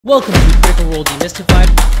Welcome to Critical Role Demystified.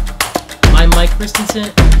 I'm Mike Christensen,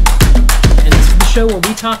 and this is the show where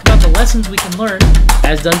we talk about the lessons we can learn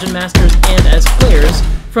as Dungeon Masters and as players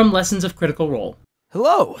from lessons of Critical Role.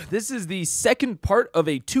 Hello, this is the second part of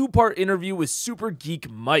a two-part interview with Super Geek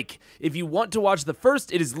Mike. If you want to watch the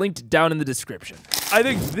first, it is linked down in the description. I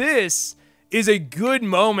think this is a good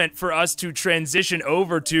moment for us to transition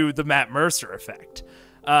over to the Matt Mercer effect.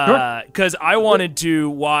 Because I wanted to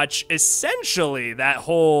watch essentially that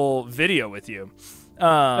whole video with you.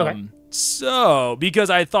 So,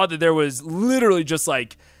 because I thought that there was literally just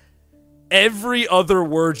like every other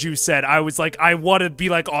word you said, I was like, I want to be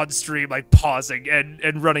like on stream, like pausing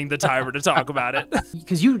and running the timer to talk about it.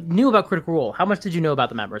 Because you knew about Critical Role. How much did you know about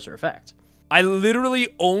the Matt Mercer effect? I literally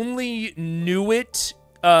only knew it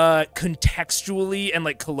contextually and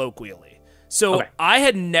like colloquially. So I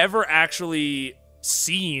had never actually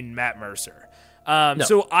seen Matt Mercer. No.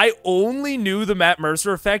 So I only knew the Matt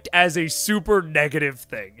Mercer effect as a super negative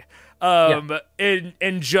thing.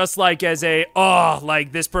 And just like as a,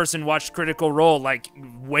 like this person watched Critical Role, like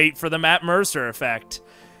wait for the Matt Mercer effect.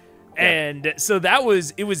 Yeah. And so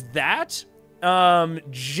it was that,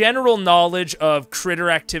 general knowledge of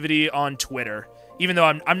critter activity on Twitter, even though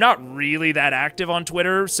I'm not really that active on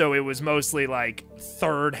Twitter. So it was mostly like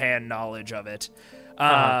third-hand knowledge of it.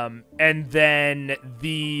 And then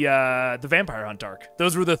the Vampire Hunt arc.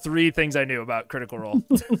 Those were the three things I knew about Critical Role.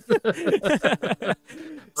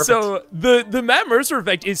 So the Matt Mercer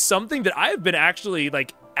effect is something that I have been actually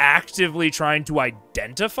like actively trying to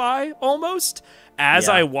identify almost as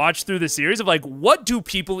I watch through the series of like, what do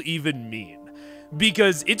people even mean?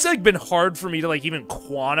 Because it's like been hard for me to like even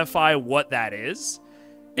quantify what that is.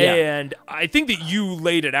 Yeah. And I think that you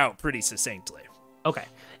laid it out pretty succinctly. Okay.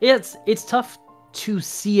 It's tough to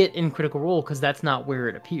see it in Critical Role because that's not where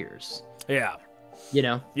it appears. Yeah. You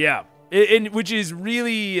know? Yeah. And which is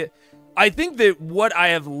really, I think that what I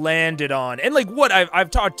have landed on, and like what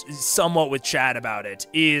I've talked somewhat with Chad about it,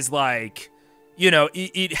 is like, you know,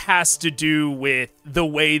 it has to do with the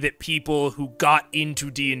way that people who got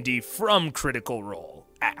into D&D from Critical Role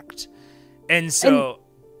act. And so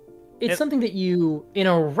it's something that you, in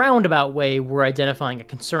a roundabout way, were identifying a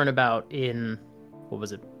concern about in, what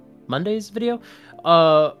was it, Monday's video?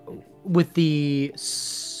 With the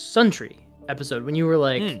Sun Tree episode, when you were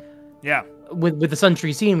like, with the Sun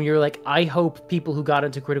Tree scene, when you were like, I hope people who got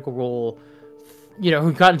into Critical Role, you know,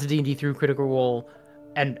 who got into D&D through Critical Role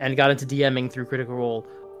and got into DMing through Critical Role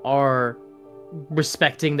are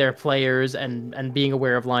respecting their players and being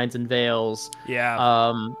aware of lines and veils.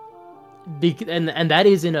 Yeah. And that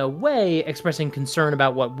is in a way expressing concern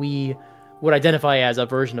about what we would identify as a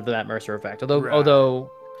version of the Matt Mercer effect. Although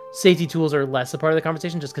safety tools are less a part of the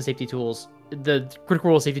conversation, just because the Critical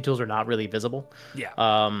Role safety tools are not really visible.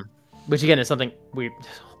 Yeah. Which again is something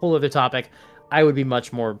whole other topic.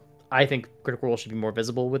 I think Critical Role should be more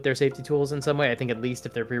visible with their safety tools in some way. I think at least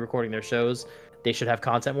if they're pre-recording their shows, they should have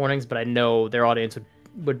content warnings, but I know their audience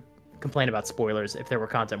would complain about spoilers if there were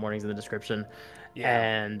content warnings in the description. Yeah.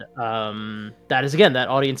 And that is, again, that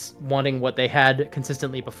audience wanting what they had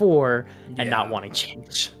consistently before and not wanting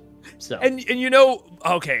change. So and you know,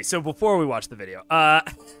 okay, so before we watch the video,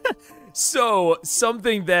 so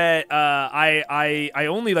something that I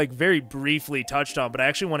only like very briefly touched on, but I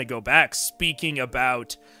actually want to go back, speaking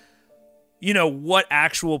about, you know, what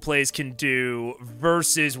actual plays can do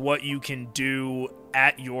versus what you can do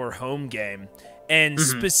at your home game. And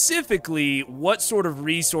specifically, what sort of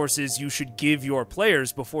resources you should give your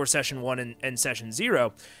players before session 1 and session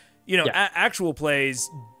 0. You know, actual plays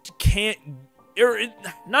can't, or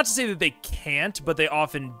not to say that they can't, but they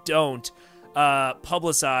often don't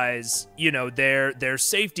publicize, you know, their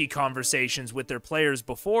safety conversations with their players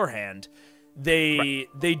beforehand. They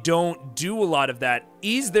don't do a lot of that.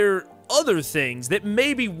 Is there other things that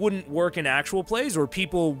maybe wouldn't work in actual plays or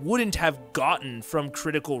people wouldn't have gotten from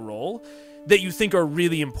Critical Role that you think are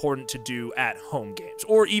really important to do at home games,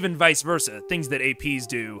 or even vice versa, things that APs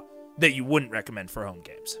do that you wouldn't recommend for home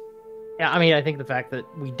games? Yeah, I mean, I think the fact that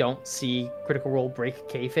we don't see Critical Role break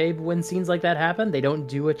kayfabe when scenes like that happen, they don't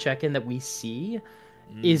do a check-in that we see,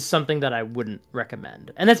 is something that I wouldn't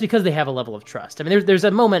recommend. And that's because they have a level of trust. I mean, there's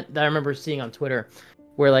a moment that I remember seeing on Twitter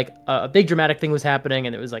where like a big dramatic thing was happening,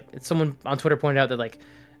 and it was like, someone on Twitter pointed out that like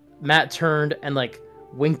Matt turned and like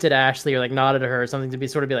winked at Ashley or like nodded at her or something to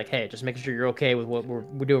be like, hey, just making sure you're okay with what we're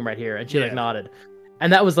doing right here. And she like nodded.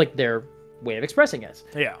 And that was like their way of expressing it.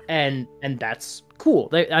 Yeah. And that's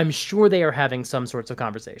cool. I'm sure they are having some sorts of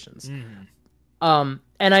conversations. And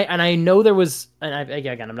I know there was, and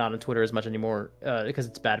again, I'm not on Twitter as much anymore because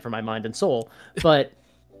it's bad for my mind and soul, but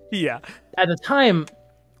yeah, at the time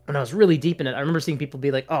when I was really deep in it, I remember seeing people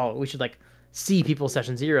be like, "Oh, we should like see people's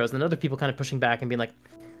session zeros," and then other people kind of pushing back and being like,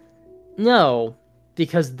 "No,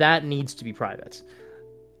 because that needs to be private."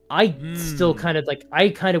 I still kind of like, I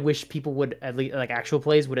kind of wish people would at least, like actual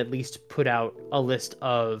plays would at least put out a list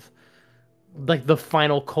of like the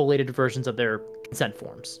final collated versions of their consent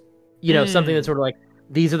forms. You know, something that's sort of like,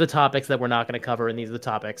 these are the topics that we're not going to cover, and these are the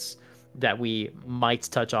topics that we might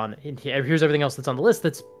touch on. And here's everything else that's on the list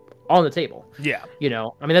that's on the table. Yeah. You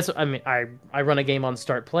know, I run a game on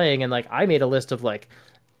Start Playing, and like I made a list of like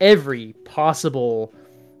every possible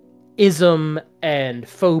ism and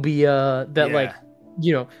phobia that like,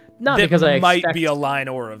 you know, not that because I might be a line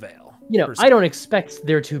or a veil. You know, I don't expect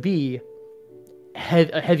there to be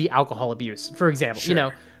heavy alcohol abuse, for example, you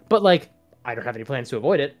know, but like I don't have any plans to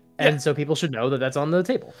avoid it. And so people should know that that's on the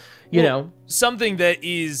table, you know. Something that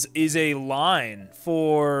is a line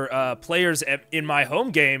for players in my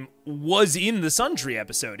home game was in the Sundry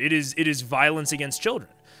episode. It is violence against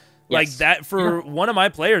children. Like that for one of my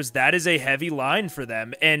players, that is a heavy line for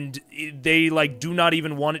them, and they like do not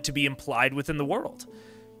even want it to be implied within the world,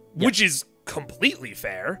 which is completely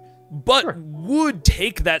fair, but would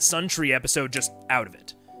take that Sundry episode just out of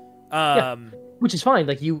it. Which is fine.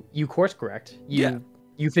 Like you course correct.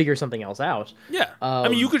 You figure something else out. Yeah. I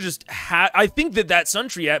mean, you could just I think that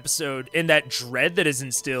Sundry episode and that dread that is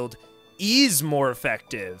instilled is more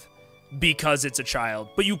effective because it's a child,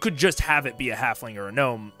 but you could just have it be a halfling or a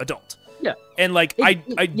gnome adult. Yeah. And like, I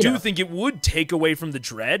do think it would take away from the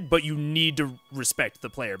dread, but you need to respect the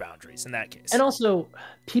player boundaries in that case. And also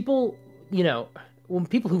people, you know, when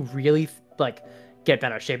people who really like get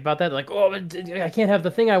bent out of shape about that, like, oh, I can't have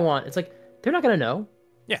the thing I want. It's like, they're not going to know.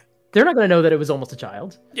 They're not going to know that it was almost a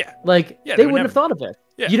child. Yeah. Like, they wouldn't have thought of it.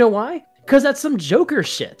 Yeah. You know why? Because that's some Joker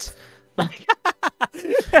shit. Like,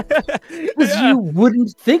 because you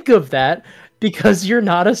wouldn't think of that because you're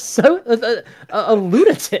not a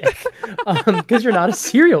lunatic. Because you're not a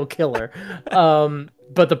serial killer.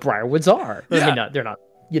 But the Briarwoods are. I mean, they're not,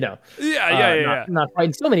 you know. Not quite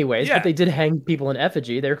in so many ways, but they did hang people in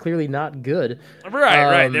effigy. They're clearly not good.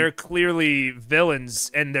 Right. They're clearly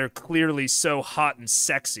villains, and they're clearly so hot and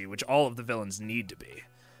sexy, which all of the villains need to be.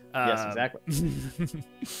 Yes, exactly.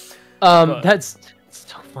 That's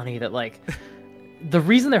so funny that like the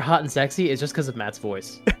reason they're hot and sexy is just because of Matt's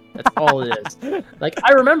voice. That's all it is. Like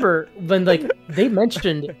I remember when like they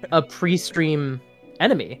mentioned a pre-stream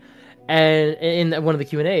enemy. And in one of the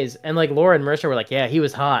Q&As, and like Laura and Marisha were like, "Yeah, he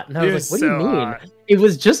was hot," and I was like, "What do you mean?" Hot. It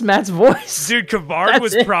was just Matt's voice. Dude, Kavard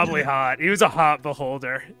was probably hot. He was a hot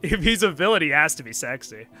beholder. If he's a villain, he has to be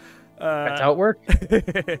sexy. That's how it worked.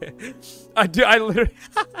 I literally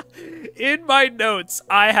in my notes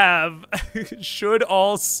I have should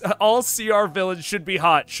all CR villains should be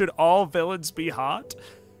hot. Should all villains be hot?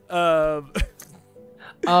 I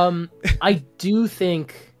do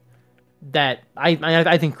think that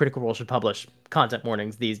I think Critical Role should publish content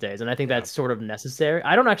warnings these days, and I think that's sort of necessary.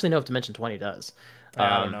 I don't actually know if Dimension 20 does.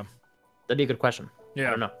 I don't know. That'd be a good question. Yeah. I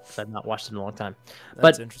don't know, because I've not watched it in a long time.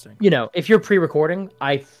 That's interesting. You know, if you're pre-recording,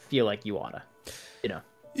 I feel like you oughta, you know.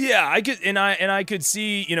 Yeah, I could, and I could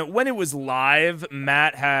see, you know, when it was live,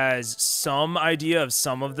 Matt has some idea of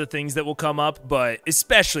some of the things that will come up, but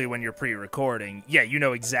especially when you're pre-recording, yeah, you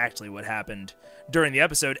know exactly what happened during the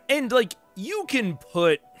episode, and like you can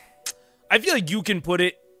put. I feel like you can put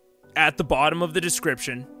it at the bottom of the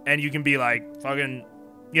description, and you can be like, fucking,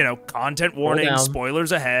 you know, content warning,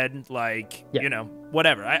 spoilers ahead, like, you know,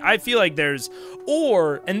 whatever. I feel like there's,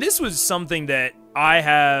 and this was something that I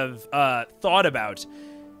have thought about,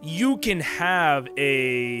 you can have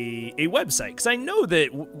a website, because I know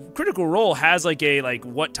that Critical Role has like a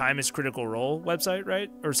what time is Critical Role website, right,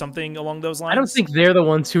 or something along those lines. I don't think they're the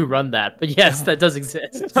ones who run that, but yes, that does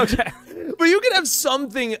exist. Okay, but you can have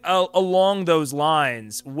something along those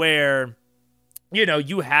lines where, you know,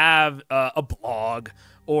 you have a blog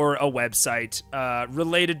or a website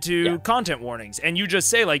related to content warnings, and you just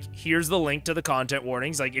say like, here's the link to the content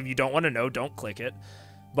warnings. Like, if you don't want to know, don't click it.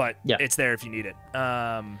 But it's there if you need it.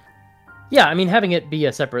 Yeah, I mean, having it be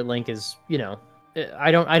a separate link is, you know, I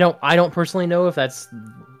don't personally know if that's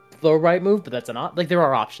the right move, but that's not like there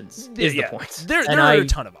are options. Is the point? There are a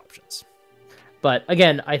ton of options. But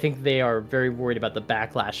again, I think they are very worried about the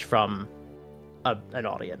backlash from an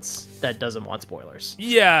audience that doesn't want spoilers.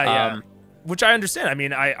 Yeah. Which I understand. I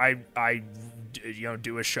mean, I you know,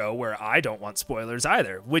 do a show where I don't want spoilers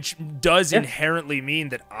either, which does inherently mean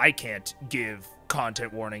that I can't give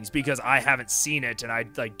content warnings because I haven't seen it and I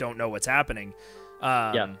like don't know what's happening.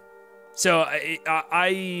 So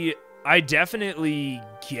I definitely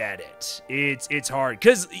get it. It's hard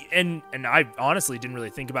because and I honestly didn't really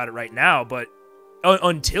think about it right now, but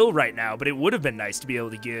until right now, but it would have been nice to be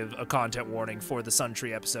able to give a content warning for the Sun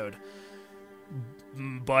Tree episode.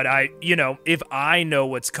 But if I know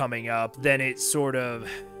what's coming up, then it sort of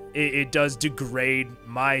it does degrade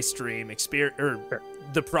my stream experience or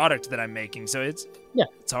the product that I'm making. So it's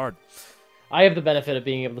hard. I have the benefit of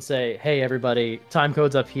being able to say, hey, everybody, time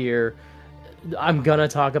code's up here. I'm going to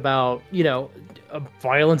talk about,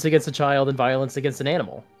 violence against a child and violence against an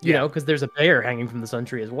animal, you know, because there's a bear hanging from the Sun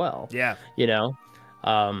Tree as well. Yeah.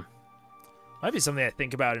 Might be something I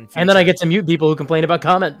think about in future. And then I get to mute people who complain about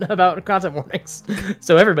content warnings.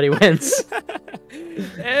 So everybody wins.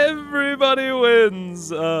 Everybody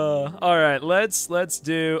wins. All right, let's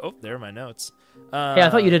do... Oh, there are my notes. Yeah, I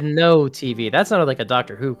thought you didn't know TV. That sounded like a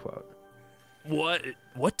Doctor Who quote. What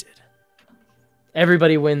did?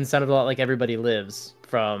 Everybody wins sounded a lot like Everybody Lives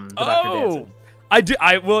from the Dr. Danson.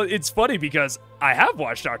 Well, it's funny because I have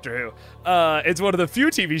watched Doctor Who. It's one of the few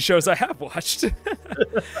TV shows I have watched.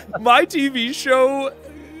 My TV show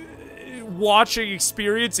watching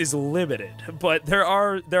experience is limited, but there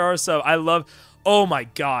are some I love. Oh my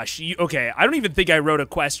gosh. Okay, I don't even think I wrote a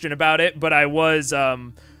question about it, but I was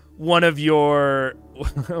one of your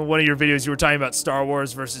videos you were talking about Star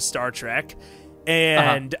Wars versus Star Trek,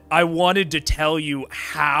 and I wanted to tell you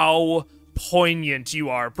how poignant you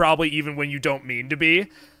are, probably even when you don't mean to be,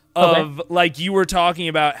 like you were talking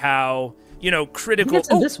about how critical. It's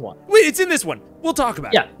in this one. Wait, it's in this one. We'll talk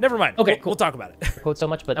about it. Never mind. Okay, we'll talk about it. Quote so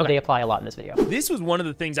much, but they apply a lot in this video. This was one of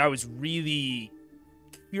the things I was really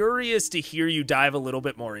curious to hear you dive a little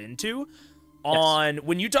bit more into on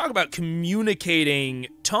when you talk about communicating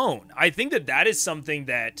tone. I think that is something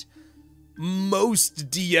that most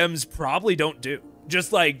DMs probably don't do.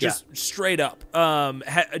 Just straight up.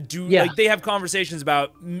 They have conversations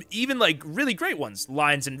about even like really great ones,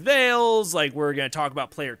 lines and veils. Like we're going to talk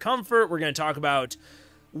about player comfort. We're going to talk about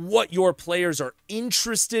what your players are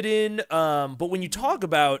interested in. But when you talk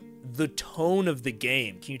about the tone of the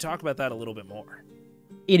game, can you talk about that a little bit more?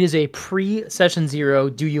 It is a pre-session 0,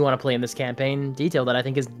 do you want to play in this campaign detail that I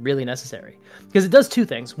think is really necessary. Because it does two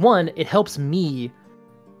things. One, it helps me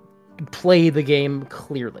play the game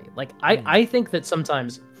clearly. Like I think that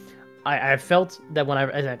sometimes I felt that when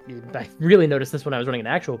I really noticed this when I was running an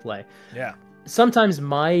actual play. Yeah. Sometimes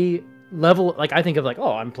my level, like I think of like,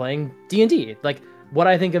 oh, I'm playing D&D. Like what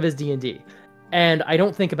I think of is D&D. And I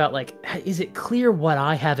don't think about like, is it clear what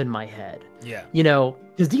I have in my head? Yeah.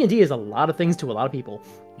 Because D&D is a lot of things to a lot of people.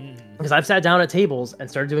 Because I've sat down at tables and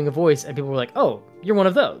started doing a voice, and people were like, "Oh, you're one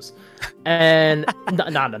of those," and not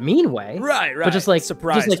in a mean way, right? But just like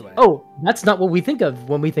way. Oh, that's not what we think of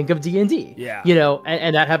when we think of D&D. Yeah,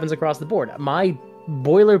 and that happens across the board. My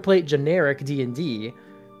boilerplate generic D&D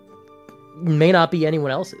may not be anyone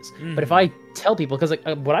else's, but if I tell people, because like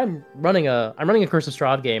what I'm running a Curse of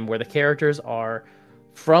Strahd game where the characters are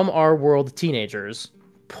from our world teenagers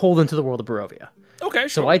pulled into the world of Barovia. Okay,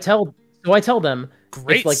 sure. So I tell them.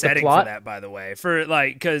 Great like setting for that, by the way. For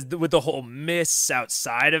like, because with the whole mists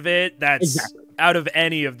outside of it, that's out of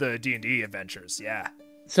any of the D&D adventures. Yeah.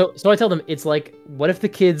 So I tell them it's like, what if the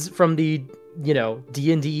kids from the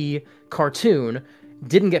D&D cartoon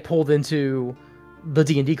didn't get pulled into the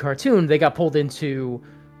D&D cartoon? They got pulled into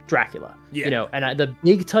Dracula. Yeah. And the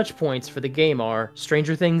big touch points for the game are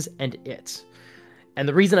Stranger Things and It. And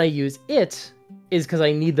the reason I use It is because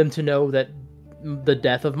I need them to know that the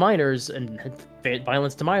death of minors and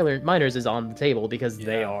violence to minors is on the table because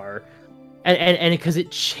they are, and because it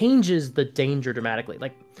changes the danger dramatically.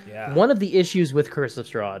 Like one of the issues with Curse of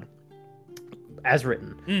Strahd, as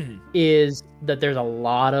written, is that there's a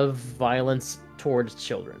lot of violence towards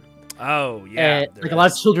children. Oh yeah, and, like a lot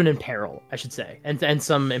of children in peril, I should say, and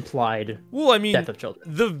some implied death of children.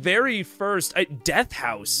 The very first Death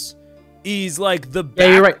House is like the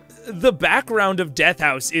you're right. The background of Death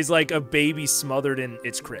House is like a baby smothered in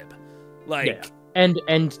its crib, like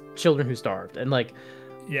and children who starved, and like,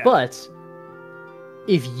 but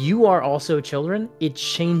if you are also children, it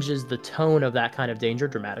changes the tone of that kind of danger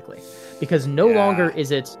dramatically, because no longer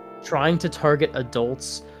is it trying to target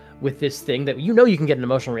adults with this thing that you can get an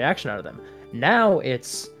emotional reaction out of them. Now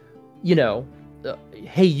it's,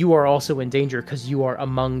 hey, you are also in danger because you are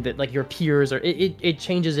among your peers, or it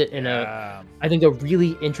changes it in I think a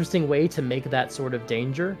really interesting way to make that sort of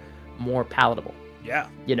danger more palatable. Yeah.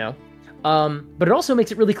 But it also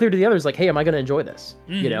makes it really clear to the others, like, hey, am I going to enjoy this?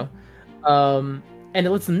 And it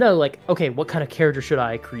lets them know, like, okay, what kind of character should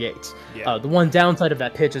I create? The one downside of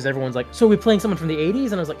that pitch is everyone's like, so are we playing someone from the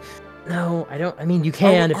 80s? And I was like, no, I don't. I mean, you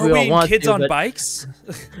can if we all want kids to. On bikes?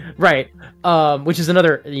 Right. Which is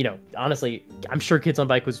another, honestly, I'm sure Kids on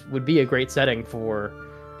Bike would be a great setting for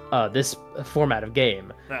this format of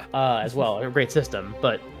game as well. A great system,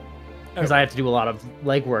 but because I have to do a lot of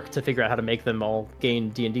legwork to figure out how to make them all gain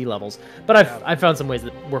D&D levels. But I've found some ways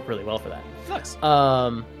that work really well for that. Nice.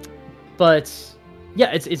 But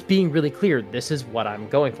yeah, it's being really clear. This is what I'm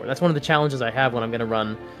going for. That's one of the challenges I have when I'm going to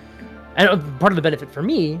run. And part of the benefit for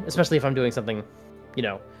me, especially if I'm doing something, you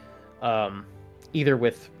know, either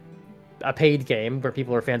with a paid game where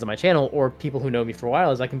people are fans of my channel or people who know me for a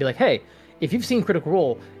while, is I can be like, hey, if you've seen Critical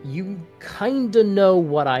Role, you kind of know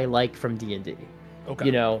what I like from D&D. Okay.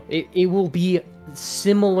 You know, it will be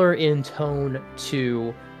similar in tone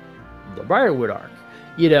to the Briarwood arc.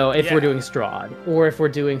 You know, if we're doing Strahd, or if we're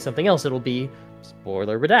doing something else, it'll be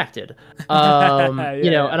spoiler redacted.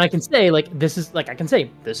 You know, and I can say this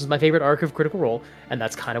is my favorite arc of Critical Role, and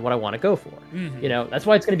that's kind of what I want to go for. You know, that's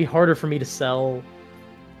why it's going to be harder for me to sell,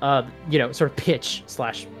 you know, sort of pitch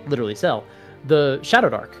 / literally sell the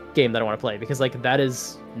Shadowed Arc game that I want to play, because that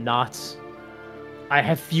is not. I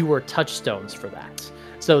have fewer touchstones for that.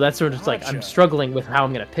 So that's sort of I'm struggling with how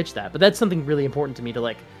I'm going to pitch that. But that's something really important to me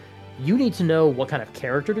to you need to know what kind of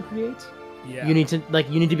character to create. Yeah. You need to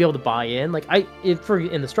be able to buy in. In the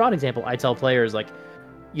Strahd example, I tell players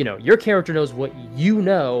you know, your character knows what you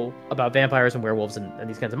know about vampires and werewolves and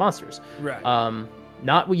these kinds of monsters. Right.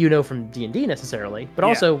 Not what you know from D&D necessarily, but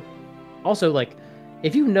also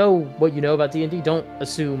if you know what you know about D&D, don't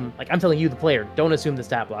assume, I'm telling you, the player, don't assume the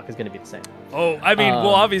stat block is going to be the same. Oh, I mean,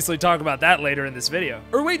 we'll obviously talk about that later in this video.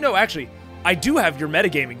 Or wait, no, actually, I do have your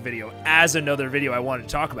metagaming video as another video I wanted to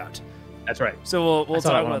talk about. That's right. So we'll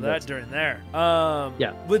talk about that during there.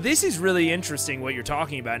 Yeah. But this is really interesting what you're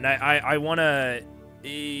talking about, and I want to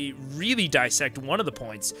really dissect one of the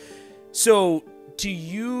points. So to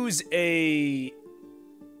use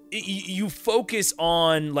you focus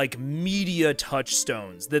on media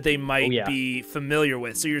touchstones that they might be familiar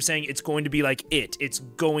with. So you're saying it's going to be like it's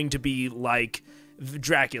going to be like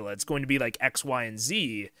Dracula, it's going to be like X, Y, and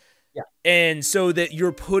Z. Yeah. And so that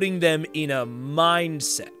you're putting them in a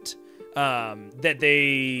mindset that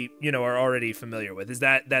they, you know, are already familiar with.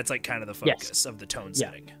 That's kind of the focus of the tone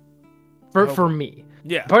setting. For me.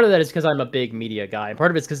 Yeah. Part of that is because I'm a big media guy. And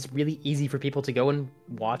part of it's because it's really easy for people to go and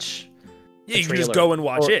watch. Yeah, you can just go and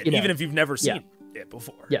watch it, even if you've never seen it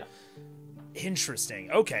before. Yeah.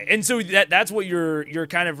 Interesting. Okay. And so that's what you're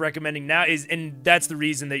kind of recommending now and that's the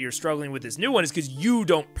reason that you're struggling with this new one, is because you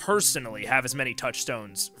don't personally have as many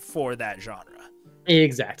touchstones for that genre.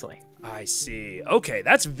 Exactly. I see. Okay,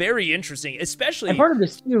 that's very interesting, especially... And part of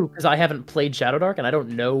this, too, because I haven't played Shadowed Arc, and I don't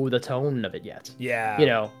know the tone of it yet. Yeah. You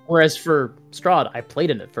know, whereas for Strahd, I played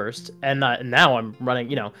in it first, and now I'm running,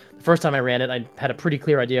 you know, the first time I ran it, I had a pretty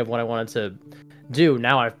clear idea of what I wanted to do.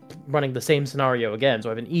 Now I'm running the same scenario again, so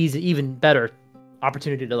I have an even better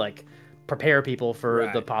opportunity to, prepare people for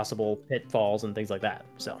the possible pitfalls and things like that.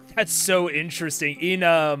 So that's so interesting. In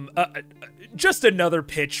just another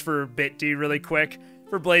pitch for BitD really quick.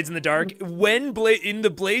 For Blades in the Dark, in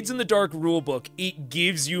the Blades in the Dark rulebook, it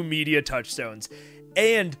gives you media touchstones,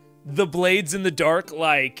 and the Blades in the Dark,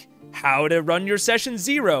 how to run your session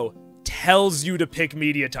 0, tells you to pick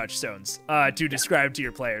media touchstones to describe to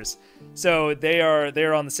your players. So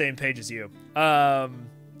they're on the same page as you.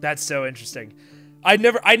 That's so interesting. I'd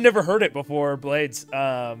never heard it before Blades,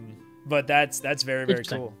 but that's very, very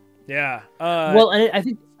cool. Yeah. Well, and I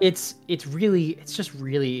think it's just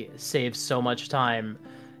really saves so much time,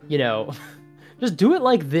 you know. Just do it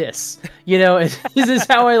like this, you know. This is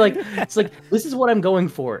how I it's this is what I'm going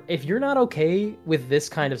for. If you're not okay with this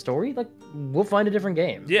kind of story, we'll find a different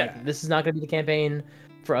game. Yeah. This is not going to be the campaign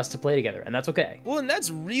for us to play together, and that's okay. Well, and that's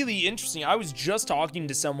really interesting. I was just talking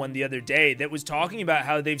to someone the other day that was talking about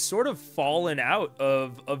how they've sort of fallen out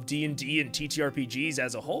of D&D and TTRPGs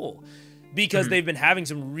as a whole, because they've been having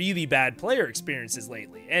some really bad player experiences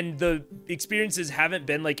lately, and the experiences haven't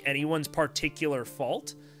been anyone's particular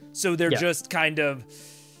fault, so they're just kind of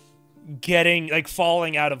getting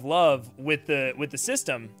falling out of love with the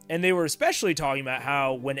system. And they were especially talking about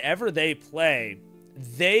how whenever they play,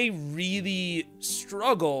 they really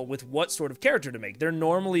struggle with what sort of character to make. They're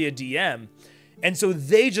normally a DM, and so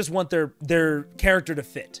they just want their character to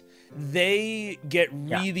fit. They get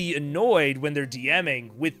really annoyed when they're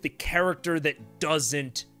DMing with the character that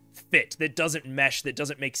doesn't fit, that doesn't mesh, that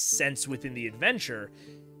doesn't make sense within the adventure.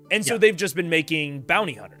 And so they've just been making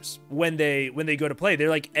bounty hunters when they go to play.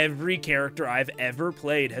 They're every character I've ever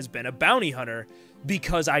played has been a bounty hunter,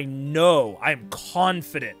 because I'm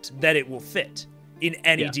confident that it will fit in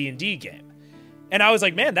any D&D game. And I was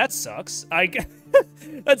like, man, that sucks.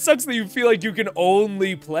 That sucks that you feel like you can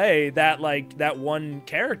only play that one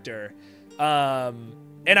character.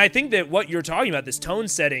 And I think that what you're talking about, this tone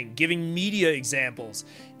setting, giving media examples,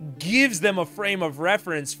 gives them a frame of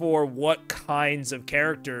reference for what kinds of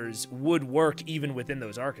characters would work even within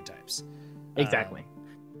those archetypes. Exactly.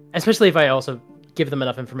 Especially if I also give them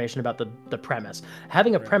enough information about the premise.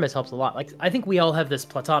 Having a premise helps a lot. Like, I think we all have this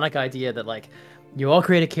platonic idea that, like, you all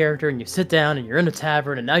create a character and you sit down and you're in a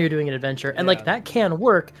tavern and now you're doing an adventure. And, like, that can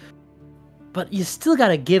work, but you still got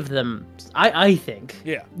to give them, I think,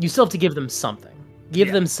 you still have to give them something.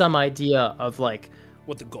 Give them some idea of, like,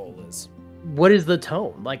 what the goal is. What is the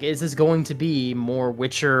tone? Like, is this going to be more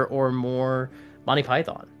Witcher or more Monty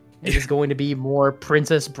Python? Is this going to be more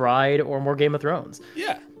Princess Bride or more Game of Thrones?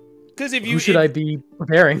 Yeah. Because if you... Who should I be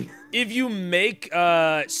preparing? If you make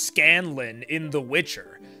Scanlan in The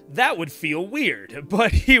Witcher, that would feel weird,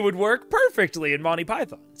 but he would work perfectly in Monty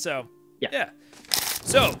Python. So, yeah.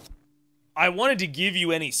 So, I wanted to give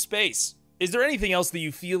you any space. Is there anything else that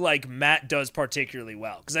you feel like Matt does particularly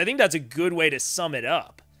well? Because I think that's a good way to sum it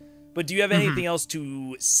up. But do you have anything else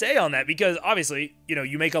to say on that? Because obviously, you know,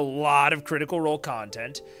 you make a lot of Critical Role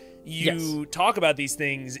content. You talk about these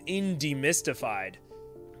things in Demystified.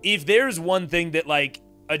 If there's one thing that, like,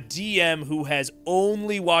 a DM who has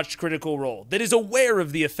only watched Critical Role, that is aware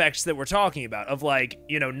of the effects that we're talking about, of, like,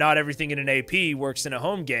 you know, not everything in an AP works in a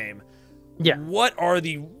home game. Yeah. What are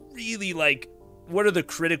the really, like, what are the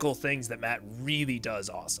critical things that Matt really does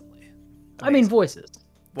awesomely? Amazing. I mean, voices.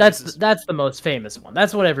 That's the most famous one.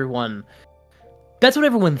 That's what everyone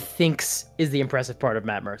thinks is the impressive part of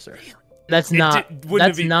Matt Mercer. That's not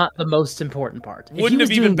the most important part. Wouldn't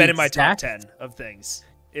have even been in my top 10 of things.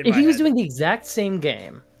 If he was doing the exact same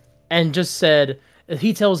game and just said, if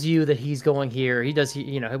he tells you that he's going here, he does,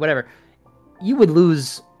 you know, whatever, you would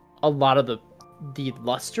lose a lot of the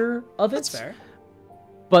luster of it. That's fair.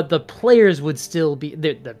 But the players would still be,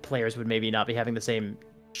 the players would maybe not be having the same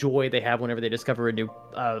joy they have whenever they discover a new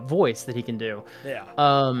voice that he can do. Yeah.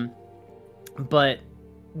 But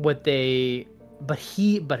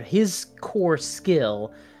his core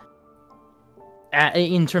skill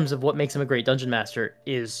in terms of what makes him a great dungeon master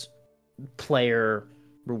is player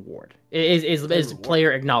reward. Is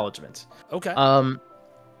player acknowledgement. Okay.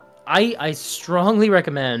 I strongly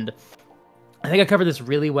recommend. I think I covered this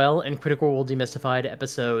really well in Critical Role Demystified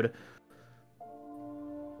episode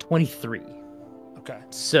 23. Okay.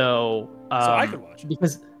 So I could watch it.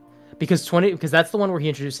 because that's the one where he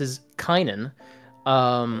introduces Kynan,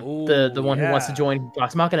 the one who wants to join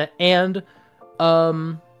Vox Machina, and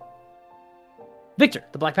Victor,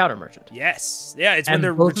 the Black Powder merchant. Yes. Yeah, it's when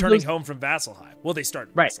they're returning home from Vasselheim. Well, they start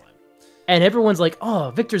in Vasselheim. And everyone's like,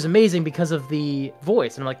 oh, Victor's amazing because of the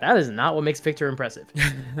voice. And I'm like, that is not what makes Victor impressive.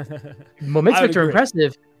 What makes Victor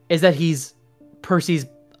impressive is that he's Percy's...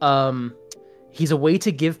 he's a way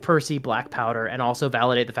to give Percy black powder and also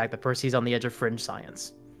validate the fact that Percy's on the edge of fringe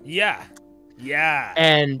science. Yeah. Yeah.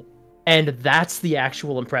 And that's the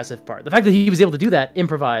actual impressive part. The fact that he was able to do that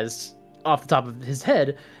improvised off the top of his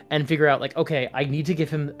head and figure out, like, okay, I need to give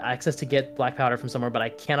him access to get black powder from somewhere, but I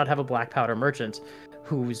cannot have a black powder merchant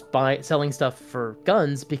who's selling stuff for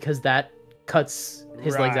guns because that cuts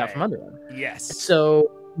his legs out from under him. Yes.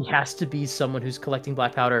 So he has to be someone who's collecting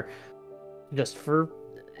black powder just for...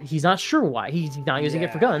 He's not sure why. He's not using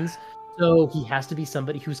it for guns. So he has to be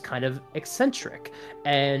somebody who's kind of eccentric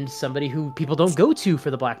and somebody who people don't go to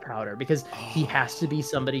for the black powder because he has to be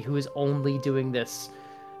somebody who is only doing this.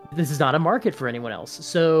 This is not a market for anyone else.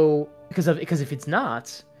 So because if it's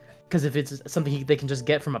something they can just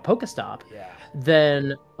get from a Pokestop,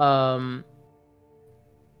 then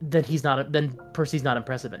Percy's not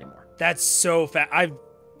impressive anymore. That's so fast. I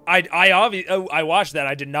watched that.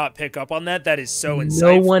 I did not pick up on that. That is so insightful.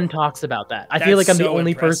 No one talks about that. I feel like I'm the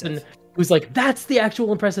only person who's like, that's the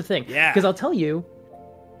actual impressive thing. Yeah. Because I'll tell you,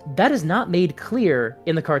 that is not made clear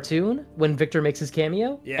in the cartoon when Victor makes his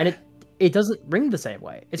cameo. Yeah. And it doesn't ring the same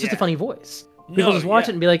way. It's just a funny voice. People just watch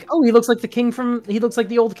it and be like, oh, he looks like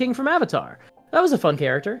the old king from Avatar. That was a fun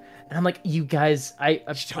character. And I'm like, you guys,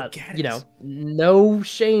 no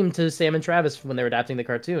shame to Sam and Travis when they were adapting the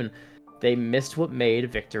cartoon. They missed what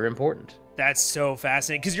made Victor important. That's so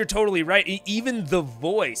fascinating, because you're totally right. Even the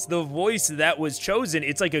voice that was chosen,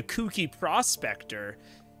 it's like a kooky prospector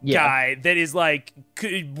guy that is like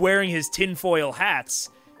wearing his tinfoil hats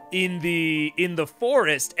in the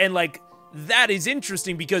forest, and like that is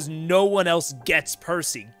interesting because no one else gets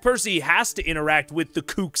Percy. Percy has to interact with the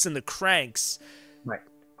kooks and the cranks, right?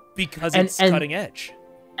 Because it's cutting edge.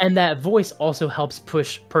 And that voice also helps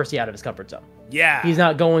push Percy out of his comfort zone. Yeah. He's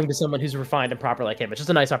not going to someone who's refined and proper like him. It's just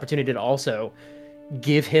a nice opportunity to also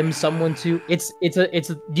give him someone to... It's do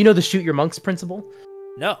you know the shoot your monks principle?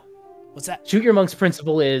 No. What's that? Shoot Your Monk's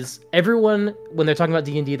principle is everyone, when they're talking about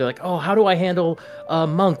D&D, they're like, oh, how do I handle a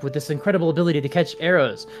monk with this incredible ability to catch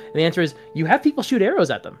arrows? And the answer is, you have people shoot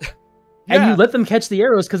arrows at them. And you let them catch the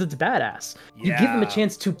arrows because it's badass. You give them a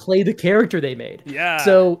chance to play the character they made. Yeah.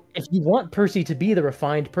 So if you want Percy to be the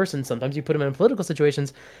refined person, sometimes you put him in political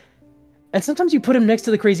situations, and sometimes you put him next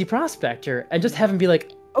to the crazy prospector and just have him be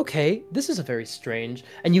like, okay, this is a very strange,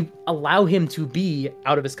 and you allow him to be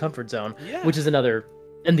out of his comfort zone, which is another.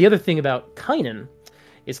 And the other thing about Kynan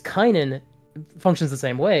is Kynan functions the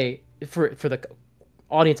same way for the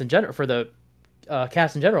audience in general, for the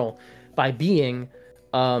cast in general, by being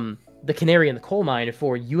the canary in the coal mine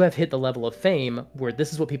for you have hit the level of fame where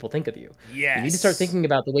this is what people think of you. Yes. You need to start thinking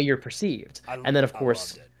about the way you're perceived. And then, of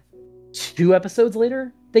course, 2 episodes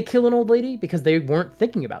later, they kill an old lady because they weren't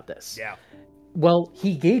thinking about this. Yeah. Well,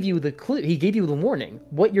 he gave you the clue. He gave you the warning.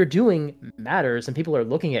 What you're doing matters, and people are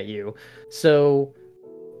looking at you. So,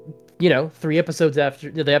 3 episodes after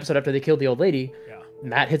the episode after they killed the old lady,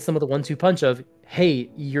 Matt hits them with a 1-2 punch of, hey,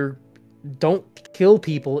 don't kill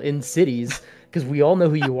people in cities because we all know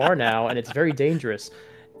who you are now, and it's very dangerous.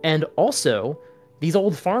 And also, these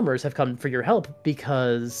old farmers have come for your help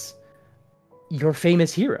because you're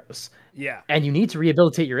famous heroes. Yeah. And you need to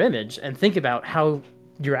rehabilitate your image and think about how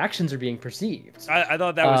your actions are being perceived. I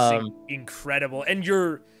thought that was incredible. And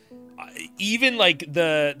you're even like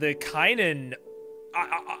the Kynan,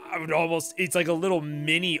 I would almost, it's like a little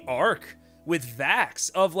mini arc with Vax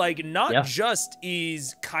of like, not just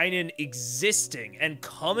is Kynan existing and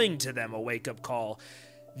coming to them a wake-up call.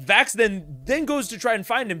 Vax then goes to try and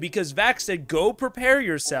find him because Vax said, go prepare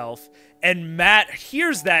yourself. And Matt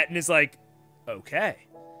hears that and is like, okay.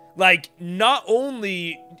 Like, not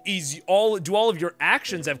only do all of your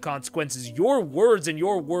actions have consequences, your words and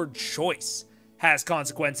your word choice has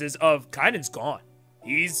consequences of Kynan's gone.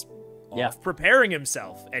 He's off preparing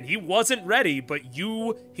himself, and he wasn't ready, but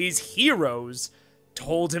you, his heroes,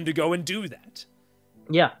 told him to go and do that.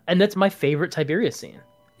 Yeah, and that's my favorite Tiberius scene.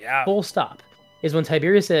 Yeah. Full stop. Is when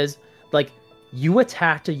Tiberius says, like, you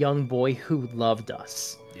attacked a young boy who loved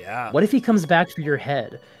us. Yeah. What if he comes back for your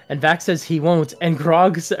head? And Vax says he won't, and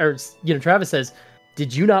Travis says,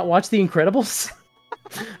 did you not watch The Incredibles?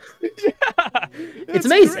 It's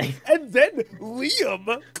amazing. Great. And then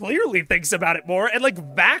Liam clearly thinks about it more, and like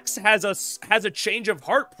Vax has a change of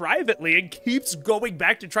heart privately and keeps going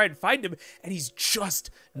back to try and find him, and he's just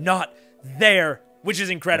not there, which is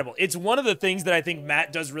incredible. It's one of the things that I think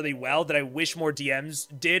Matt does really well that I wish more DMs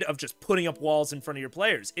did, of just putting up walls in front of your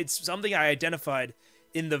players. It's something I identified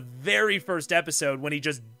in the very first episode when he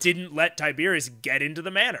just didn't let Tiberius get into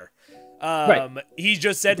the manor. He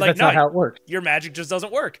just said, like, that's not how it works. Your magic just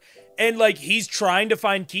doesn't work. And like, he's trying to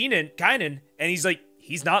find Kynan, and he's like,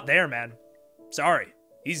 he's not there, man. Sorry.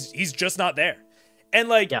 He's just not there. And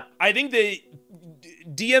like, I think the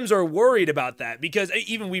DMs are worried about that because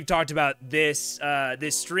even we've talked about this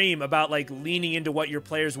stream about like leaning into what your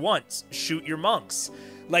players want. Shoot your monks.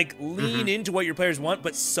 Like, lean into what your players want,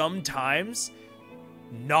 but sometimes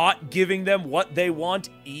not giving them what they want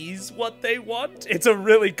is what they want. It's a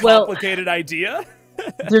really complicated idea.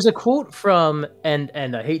 There's a quote from, and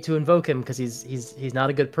I hate to invoke him because he's not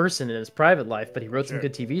a good person in his private life, but he wrote some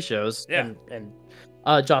good TV shows. Yeah. And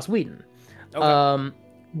Joss Whedon. Okay.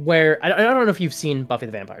 Where I don't know if you've seen Buffy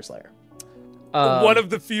the Vampire Slayer. One of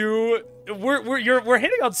the few. We're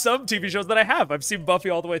hitting on some TV shows that I have. I've seen Buffy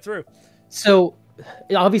all the way through. So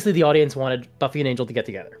obviously the audience wanted Buffy and Angel to get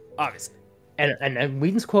together. Obviously. And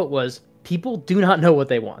Whedon's quote was, people do not know what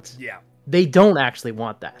they want. Yeah. They don't actually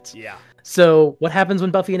want that. Yeah. So what happens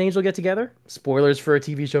when Buffy and Angel get together? Spoilers for a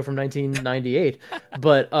TV show from 1998.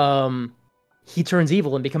 But he turns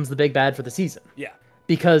evil and becomes the big bad for the season. Yeah.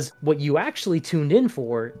 Because what you actually tuned in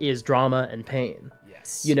for is drama and pain.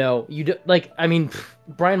 Yes.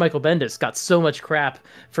 Brian Michael Bendis got so much crap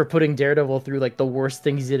for putting Daredevil through like the worst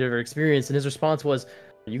things he'd ever experienced. And his response was,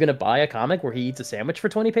 are you going to buy a comic where he eats a sandwich for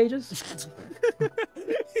 20 pages?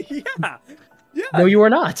 Yeah. No, you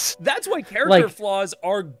are not. That's why character flaws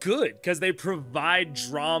are good, because they provide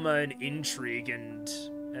drama and intrigue and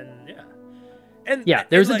yeah. And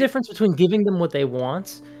there's a difference between giving them what they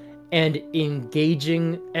want and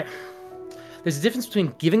engaging. There's a difference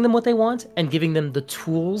between giving them what they want and giving them the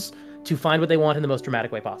tools to find what they want in the most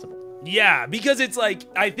dramatic way possible. Yeah, because it's like,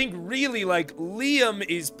 I think really like Liam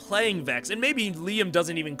is playing Vex, and maybe Liam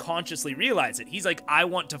doesn't even consciously realize it. He's like, I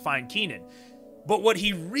want to find Kynan. But what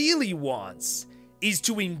he really wants is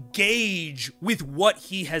to engage with what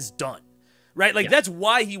he has done, right? Like, that's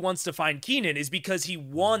why he wants to find Kynan, is because he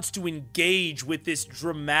wants to engage with this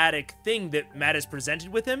dramatic thing that Matt has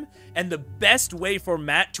presented with him. And the best way for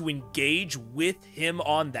Matt to engage with him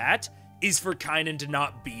on that is for Kynan to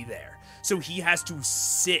not be there. So he has to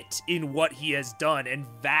sit in what he has done, and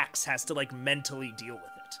Vax has to like mentally deal with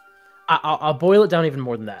it. I'll boil it down even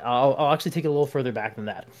more than that. I'll actually take it a little further back than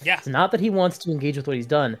that. Yeah. It's not that he wants to engage with what he's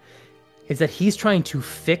done. It's that he's trying to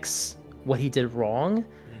fix what he did wrong.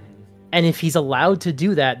 And if he's allowed to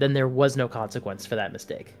do that, then there was no consequence for that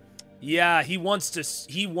mistake. Yeah, he wants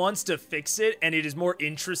to fix it, and it is more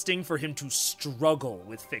interesting for him to struggle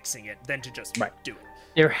with fixing it than to just do it.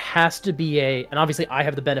 There has to be and obviously I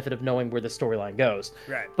have the benefit of knowing where the storyline goes.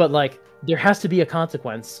 Right. But like, there has to be a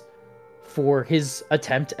consequence for his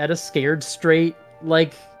attempt at a scared straight,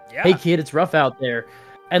 like, hey kid, it's rough out there.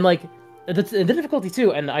 And like, the difficulty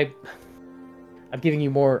too, and I'm giving you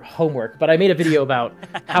more homework, but I made a video about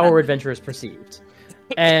how our adventure is perceived.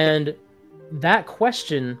 And that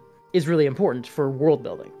question is really important for world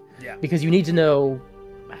building. Yeah. Because you need to know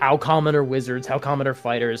how common are wizards, how common are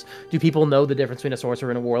fighters, do people know the difference between a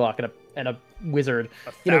sorcerer and a warlock and a wizard,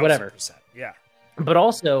 you know, whatever. 1,000%, yeah. But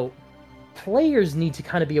also, players need to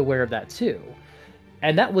kind of be aware of that too.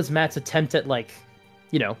 And that was Matt's attempt at, like,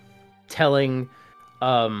 you know, telling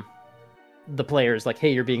the players, like,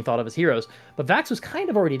 hey, you're being thought of as heroes. But Vax was kind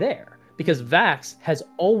of already there, because Vax has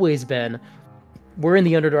always been, we're in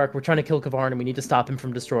the Underdark, we're trying to kill Kavarn, and we need to stop him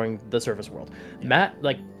from destroying the surface world. Yeah. Matt,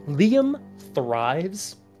 like, Liam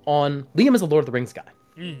thrives on... Liam is a Lord of the Rings guy.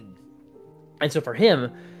 And so for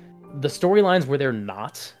him, the storylines where they're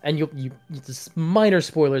not, and you just minor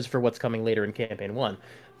spoilers for what's coming later in Campaign 1,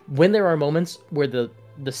 when there are moments where the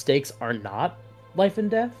stakes are not life and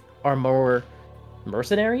death, are more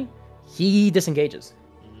mercenary, he disengages.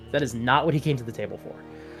 That is not what he came to the table for.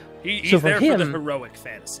 He's there for the heroic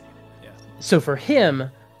fantasy. Yeah. So for him,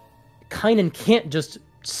 Kynan can't just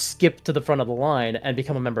skip to the front of the line and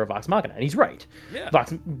become a member of Vox Machina. And he's right. Yeah.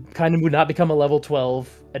 Kynan would not become a level 12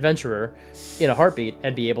 adventurer in a heartbeat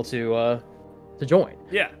and be able to join.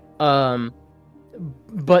 Yeah.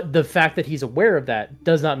 But the fact that he's aware of that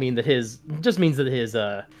does not mean that just means that his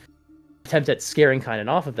attempt at scaring Kynan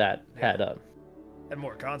off of that had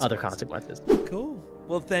more consequences. Other consequences. Cool.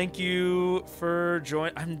 Well, thank you for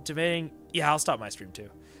joining. I'm debating. Yeah, I'll stop my stream too.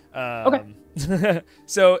 Okay.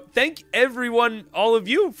 So thank everyone, all of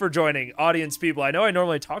you, for joining, audience people. I know I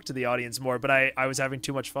normally talk to the audience more, but I was having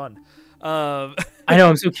too much fun. I know.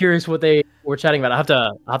 I'm so curious what they were chatting about.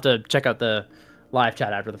 I'll have to check out the live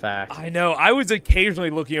chat after the fact. I know. I was occasionally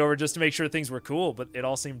looking over just to make sure things were cool, but it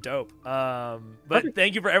all seemed dope. But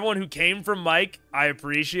thank you for everyone who came from Mike. I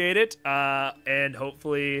appreciate it. And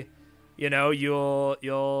hopefully, you know, you'll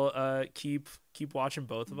keep watching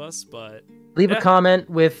both of us. But leave a comment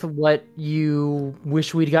with what you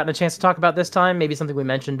wish we'd gotten a chance to talk about this time. Maybe something we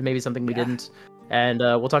mentioned, maybe something we didn't. And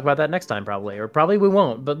we'll talk about that next time, probably. Or probably we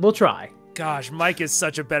won't, but we'll try. Gosh, Mike is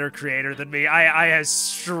such a better creator than me. I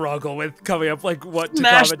struggle with coming up like what to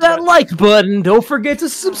smash comment. That like button. Don't forget to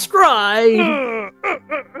subscribe.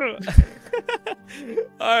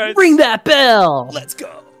 All right, ring that bell. Let's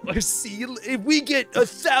go. See you. If we get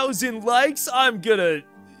 1,000 likes, I'm gonna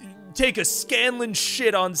take a Scanlan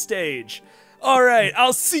shit on stage. All right,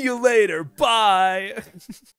 I'll see you later. Bye.